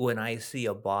when I see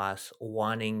a boss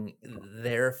wanting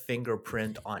their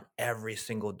fingerprint on every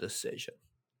single decision.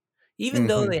 Even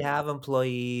though Mm-hmm. they have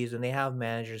employees and they have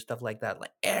managers, stuff like that, like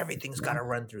everything's got Yeah. to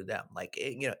run through them. Like,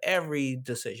 every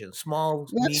decision, small,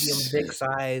 medium, That's big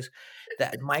size,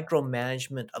 that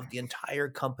micromanagement of the entire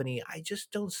company. I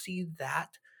just don't see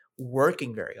that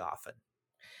working very often.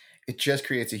 it just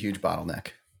creates a huge bottleneck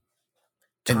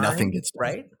and nothing Time, gets done.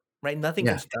 right? Right. Nothing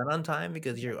Yeah. gets done on time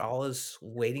because you're always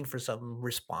waiting for some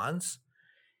response.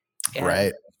 And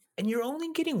Right. and you're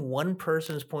only getting one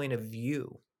person's point of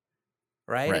view.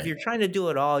 Right? If Right. you're trying to do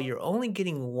it all, you're only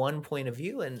getting one point of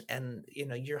view and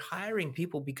you're hiring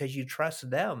people because you trust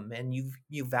them and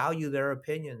you value their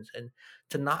opinions, and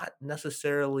to not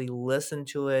necessarily listen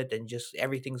to it and just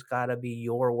everything's got to be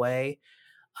your way,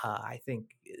 I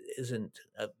think isn't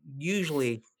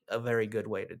usually a very good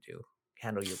way to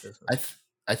handle your I business. th-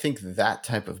 I think that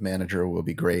type of manager will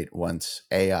be great once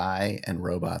AI and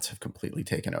robots have completely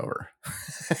taken over.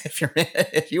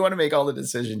 If you want to make all the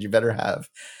decisions, you better have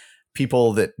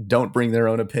people that don't bring their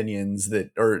own opinions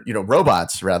or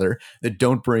robots rather that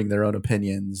don't bring their own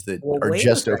opinions that Well, are wait a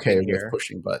just okay second with here.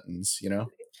 pushing buttons.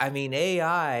 I mean,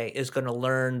 AI is going to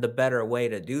learn the better way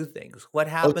to do things. What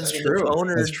Oh, happens that's when the true.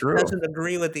 owner That's true. doesn't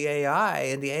agree with the AI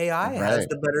and the AI has Right.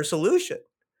 the better solution?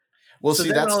 Well, So see,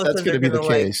 then that's all of a that's sudden going they're to be the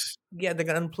gonna like, case. yeah, they're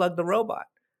gonna unplug the robot.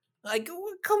 Like,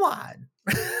 come on,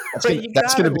 That's right? gonna You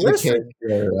that's gotta gonna be the case listen.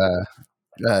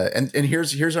 where, and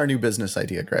here's our new business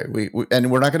idea, Greg. We and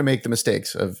we're not going to make the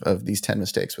mistakes of these 10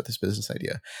 mistakes with this business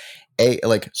idea.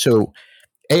 So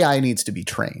AI needs to be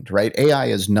trained, right? AI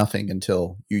is nothing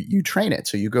until you train it.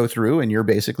 So you go through and you're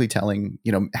basically telling,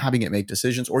 having it make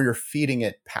decisions, or you're feeding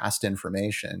it past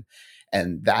information,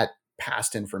 and that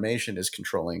past information is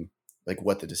controlling like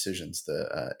what the decisions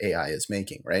the AI is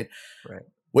making, right? Right.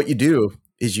 What you do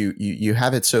is you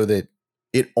have it so that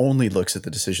it only looks at the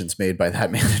decisions made by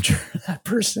that manager, that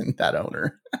person, that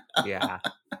owner. Yeah.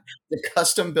 The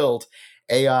custom built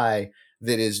AI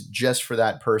that is just for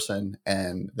that person,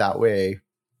 and that way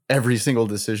every single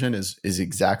decision is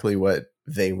exactly what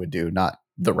they would do, not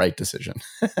the right decision.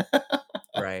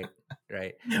 Right.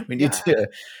 Right. We need Yeah. to.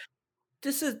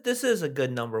 This is a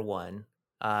good number one,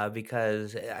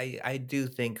 because I do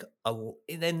think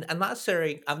and I'm not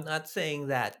saying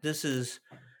that this is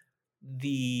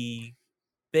the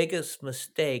biggest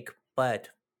mistake, but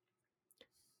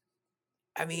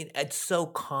I mean it's so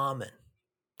common.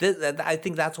 I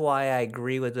think that's why I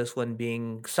agree with this one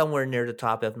being somewhere near the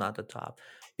top, if not the top,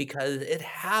 because it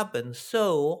happens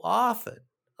so often.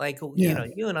 Like, Yeah,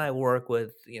 you and I work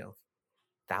with,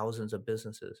 thousands of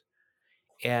businesses.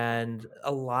 And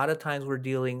a lot of times we're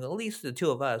dealing, at least the two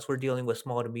of us, we're dealing with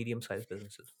small to medium sized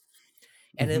businesses.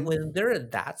 And then hmm, when they're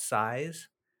at that size,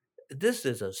 this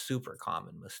is a super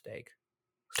common mistake.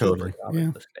 Super totally. common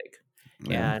Yeah, mistake.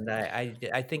 yeah. And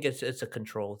I think it's a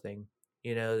control thing.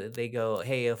 They go,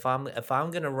 "Hey, if I'm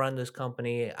going to run this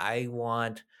company, I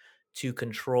want to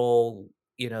control,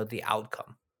 the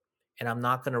outcome. And I'm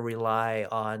not going to rely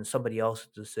on somebody else's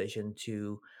decision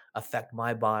to affect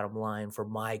my bottom line for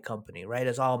my company, right?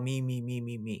 It's all me, me, me,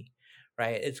 me, me,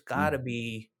 right? Mm,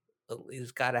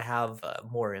 It's got to have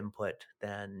more input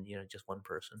than, just one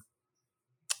person.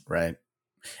 right.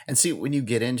 And see, when you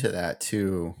get into that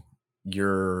too,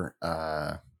 you're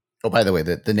oh, by the way,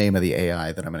 the name of the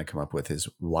AI that I'm going to come up with is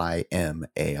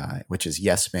YMAI, which is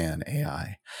Yes Man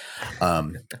AI.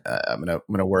 I'm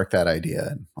gonna work that idea,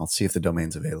 and I'll see if the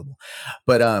domain's available.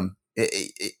 But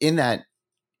in that,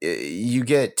 you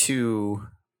get to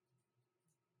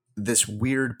this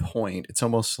weird point. It's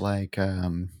almost like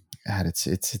God,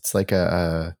 it's like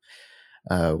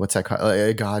what's that called?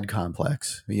 A God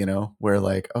complex, where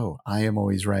like, oh, I am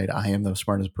always right. I am the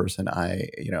smartest person.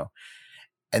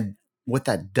 And what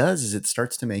that does is it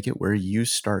starts to make it where you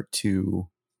start to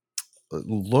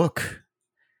look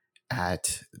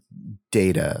at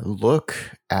data, look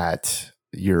at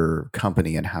your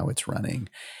company and how it's running.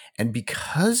 And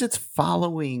because it's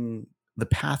following the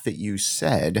path that you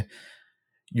said,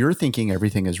 you're thinking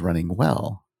everything is running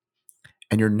well.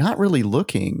 And you're not really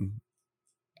looking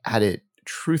at it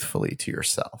truthfully to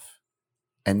yourself.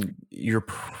 And you're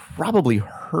probably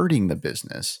hurting the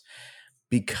business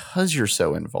because you're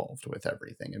so involved with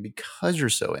everything and because you're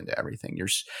so into everything.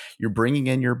 You're bringing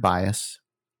in your bias,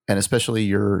 and especially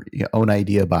your own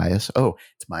idea bias. Oh,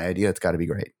 it's my idea, it's got to be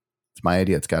great. It's my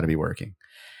idea, it's got to be working.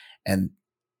 And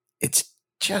it's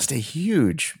just a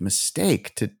huge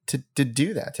mistake to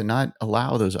do that, to not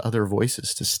allow those other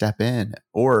voices to step in,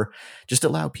 or just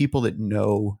allow people that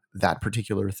know that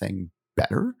particular thing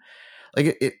better.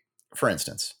 Like it for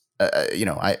instance,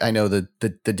 I know the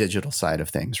digital side of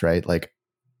things, right? Like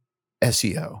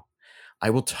SEO. I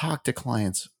will talk to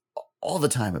clients all the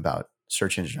time about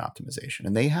search engine optimization,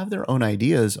 and they have their own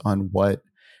ideas on what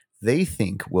they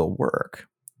think will work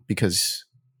because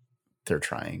they're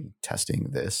testing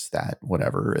this, that,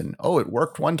 whatever. And oh, it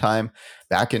worked one time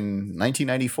back in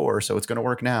 1994, so it's going to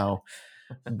work now.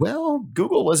 Well,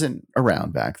 Google wasn't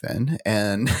around back then,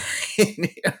 and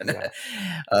Yeah.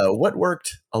 what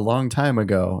worked a long time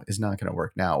ago is not going to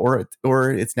work now,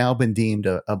 or it's now been deemed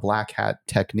a black hat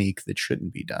technique that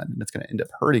shouldn't be done, and it's going to end up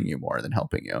hurting you more than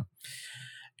helping you.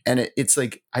 And it's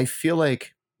like I feel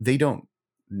like they don't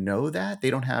know that, they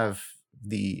don't have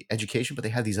the education, but they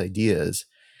have these ideas,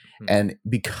 Mhm. and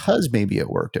because maybe it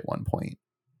worked at one point,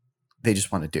 they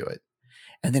just want to do it.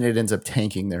 And then it ends up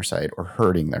tanking their site or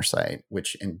hurting their site,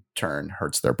 which in turn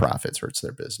hurts their profits, hurts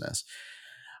their business.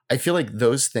 I feel like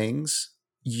those things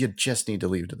you just need to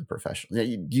leave to the professional.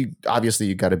 You obviously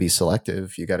you got to be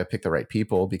selective. You got to pick the right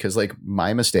people, because like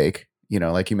my mistake,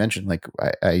 like you mentioned, like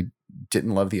I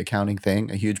didn't love the accounting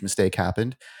thing. A huge mistake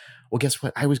happened. Well, guess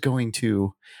what? I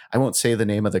won't say the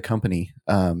name of the company,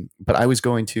 but I was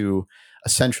going to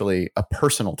essentially a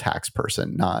personal tax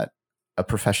person, not a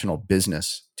professional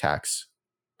business tax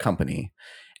company.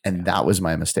 And Yeah. that was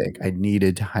my mistake. I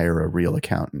needed to hire a real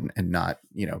accountant and not,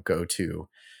 go to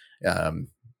um,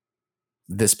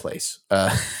 this place.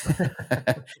 I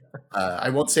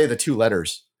won't say the two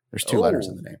letters. There's two letters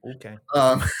in Oh, the name. okay.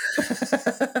 Um,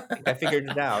 I think I figured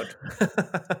it out.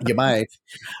 you might.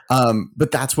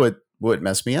 But that's what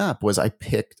messed me up was I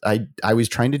was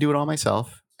trying to do it all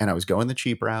myself, and I was going the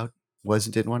cheap route.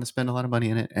 Didn't want to spend a lot of money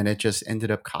in it, and it just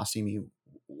ended up costing me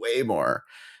way more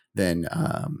than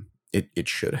it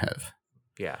should have.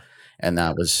 Yeah. And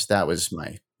that was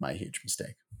my huge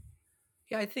mistake.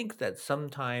 Yeah, I think that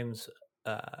sometimes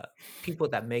people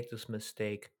that make this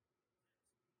mistake,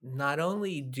 not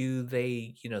only do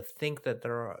they, think that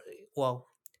there are, well,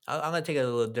 I'm going to take it a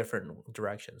little different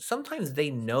direction. Sometimes they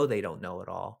know they don't know it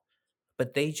all,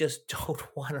 but they just don't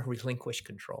want to relinquish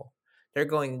control. They're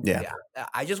going, Yeah. yeah,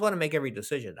 I just want to make every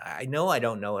decision. I know I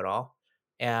don't know it all,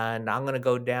 and I'm going to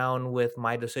go down with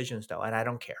my decisions though, and I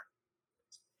don't care.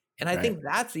 And I Right. think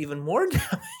that's even more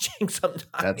damaging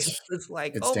sometimes. It's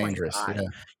like, It's oh my dangerous. God, Yeah.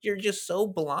 you're just so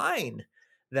blind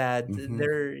that Hmm.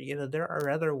 there are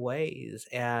other ways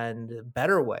and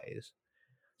better ways.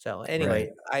 So Right.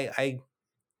 anyway,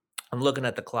 I'm looking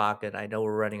at the clock and I know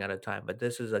we're running out of time, but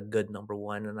this is a good number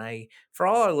one. And for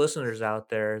all our listeners out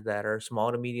there that are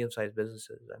small to medium sized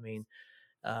businesses, I mean,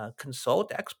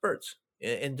 consult experts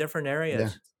in different Yeah.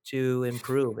 areas to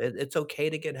improve. It's okay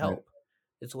to get Right. help.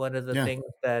 It's one of the Yeah. things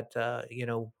that,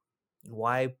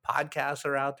 why podcasts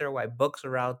are out there, why books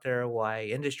are out there, why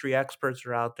industry experts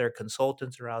are out there,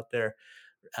 consultants are out there.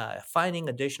 Finding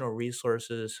additional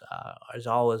resources is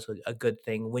always a good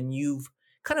thing when you've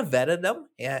kind of vetted them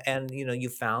and you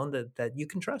found that you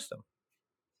can trust them.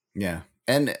 Yeah.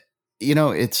 And,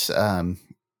 it's,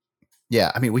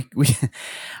 yeah, I mean, we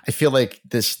I feel like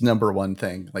this number one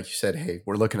thing, like you said, hey,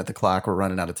 we're looking at the clock, we're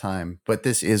running out of time, but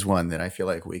this is one that I feel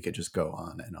like we could just go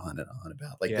on and on and on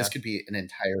about. Like this Yeah. could be an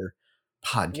entire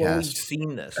Well, podcast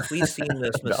we've seen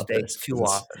this about mistake this too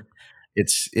because often.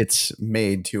 it's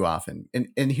made too often.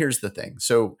 And here's the thing.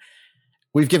 So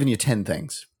we've given you 10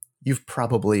 things. You've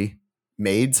probably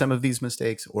made some of these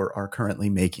mistakes or are currently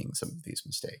making some of these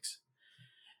mistakes.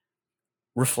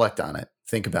 Reflect on it,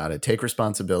 think about it, take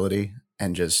responsibility,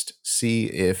 and just see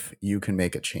if you can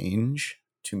make a change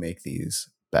to make these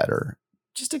better.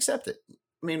 Just accept it.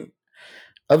 I mean,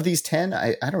 of these 10,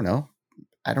 I don't know.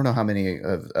 I don't know how many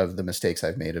of the mistakes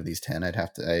I've made of these 10. I'd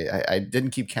have to, I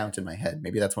didn't keep count in my head.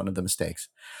 Maybe that's one of the mistakes,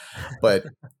 but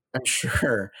I'm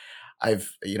sure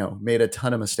I've, made a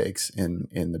ton of mistakes in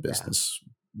the Yeah. business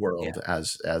world Yeah.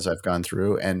 as I've gone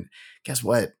through. And guess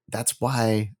what? That's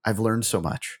why I've learned so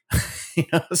much.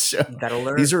 So You gotta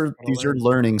learn. these are Gotta learn.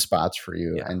 learning spots for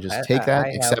you, Yeah. and just take that,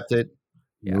 I have. accept it,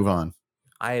 Yeah. move on.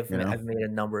 I've made a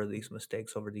number of these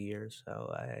mistakes over the years.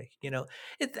 So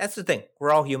that's the thing.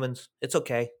 We're all humans. It's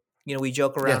okay. We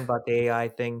joke Yeah. around about the AI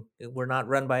thing. We're not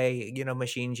run by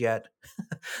machines yet,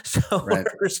 so Right.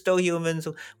 we're still humans.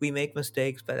 We make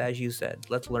mistakes, but as you said,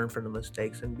 let's learn from the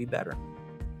mistakes and be better.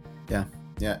 Yeah.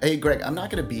 Yeah. Hey, Greg, I'm not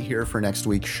going to be here for next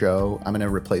week's show. I'm going to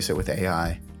replace it with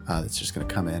AI. That's just going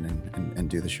to come in and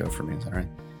do the show for me. Is that right?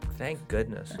 Thank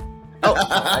goodness. Oh, did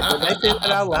I say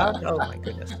that out loud? Oh my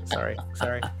goodness. Sorry.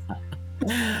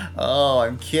 Oh,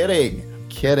 I'm kidding.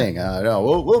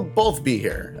 No, we'll both be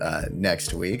here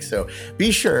next week. So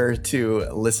be sure to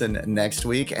listen next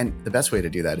week. And the best way to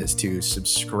do that is to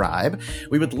subscribe.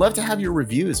 We would love to have your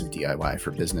reviews of DIY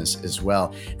for Business as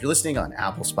well. If you're listening on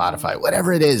Apple, Spotify,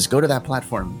 whatever it is, go to that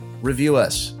platform, review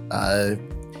us.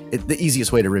 The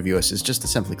easiest way to review us is just to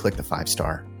simply click the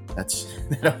 5-star. That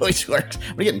always works. I'm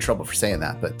gonna get in trouble for saying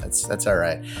that, but that's all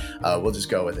right. We'll just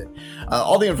go with it.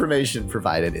 All the information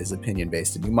provided is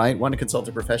opinion-based, and you might want to consult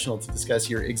a professional to discuss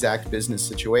your exact business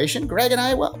situation. Greg and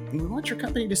I, we want your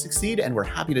company to succeed, and we're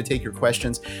happy to take your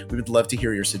questions. We would love to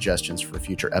hear your suggestions for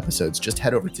future episodes. Just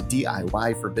head over to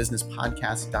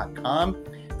DIYforbusinesspodcast.com.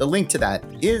 The link to that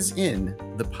is in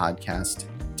the podcast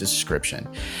description.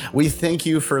 We thank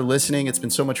you for listening. It's been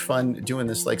so much fun doing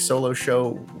this solo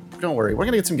show. Don't worry, we're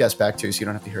going to get some guests back too, so you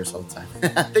don't have to hear us all the time.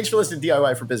 Thanks for listening to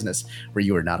DIY for Business, where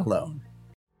you are not alone.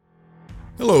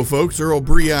 Hello, folks. Earl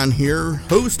Breon here,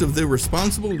 host of the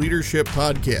Responsible Leadership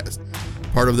Podcast,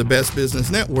 part of the Best Business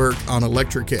Network on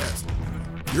Electricast.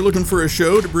 You're looking for a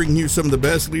show to bring you some of the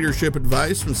best leadership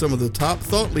advice from some of the top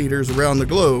thought leaders around the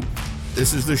globe.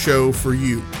 This is the show for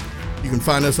you. You can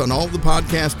find us on all the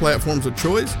podcast platforms of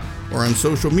choice or on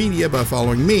social media by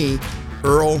following me,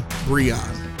 Earl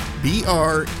Breon.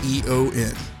 Breon.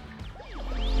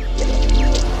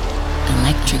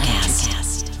 Electricast.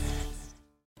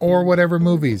 Or Whatever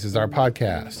Movies is our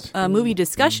podcast. A movie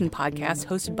discussion podcast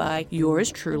hosted by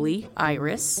yours truly,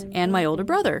 Iris, and my older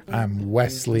brother. I'm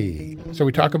Wesley. So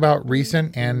we talk about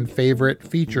recent and favorite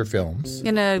feature films.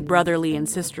 In a brotherly and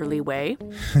sisterly way.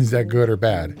 Is that good or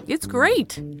bad? It's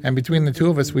great. And between the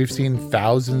two of us, we've seen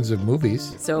thousands of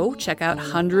movies. So check out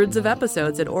hundreds of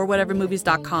episodes at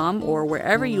orwhatevermovies.com or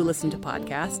wherever you listen to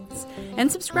podcasts.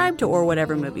 And subscribe to Or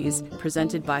Whatever Movies,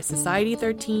 presented by Society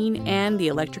 13 and the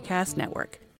Electricast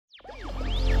Network.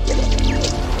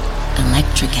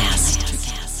 Electricast.